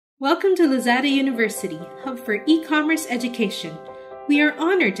Welcome to Lazada University, hub for e-commerce education. We are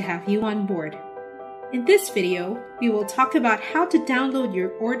honored to have you on board. In this video, we will talk about how to download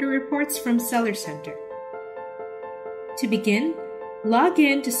your order reports from Seller Center. To begin, log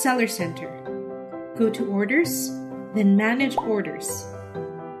in to Seller Center. Go to Orders, then Manage Orders.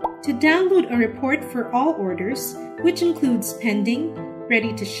 To download a report for all orders, which includes pending,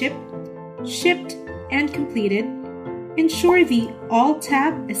 ready to ship, shipped, and completed, ensure the All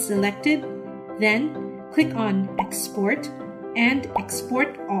tab is selected, then click on Export and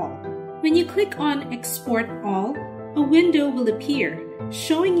Export All. When you click on Export All, a window will appear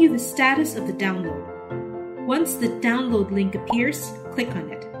showing you the status of the download. Once the download link appears, click on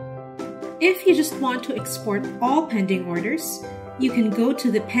it. If you just want to export all pending orders, you can go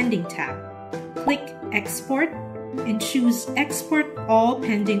to the Pending tab. Click Export and choose Export All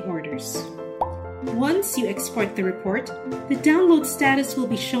Pending Orders. Once you export the report, the download status will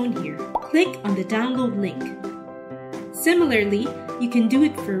be shown here. Click on the download link. Similarly, you can do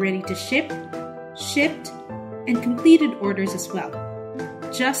it for ready to ship, shipped, and completed orders as well.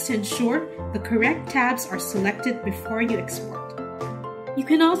 Just ensure the correct tabs are selected before you export. You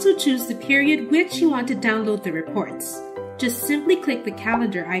can also choose the period which you want to download the reports. Just simply click the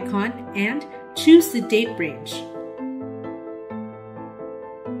calendar icon and choose the date range.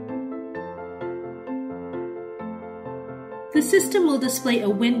 The system will display a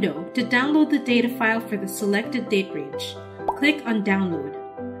window to download the data file for the selected date range. Click on Download.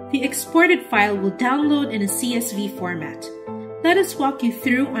 The exported file will download in a CSV format. Let us walk you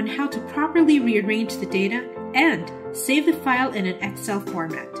through on how to properly rearrange the data and save the file in an Excel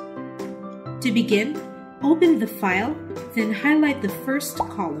format. To begin, open the file, then highlight the first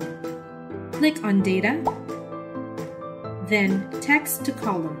column. Click on Data, then Text to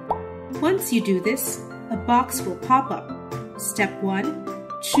Column. Once you do this, a box will pop up. Step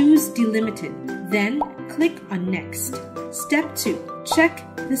 1. Choose Delimited, then click on Next. Step 2. Check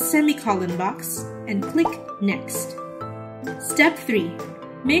the semicolon box and click Next. Step 3.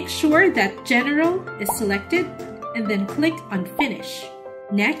 Make sure that General is selected and then click on Finish.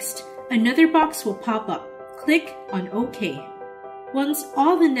 Next, another box will pop up. Click on OK. Once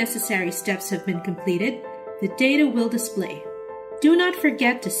all the necessary steps have been completed, the data will display. Do not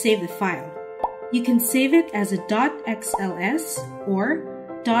forget to save the file. You can save it as a .xls or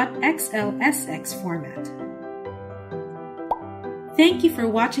 .xlsx format. Thank you for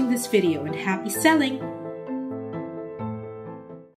watching this video and happy selling!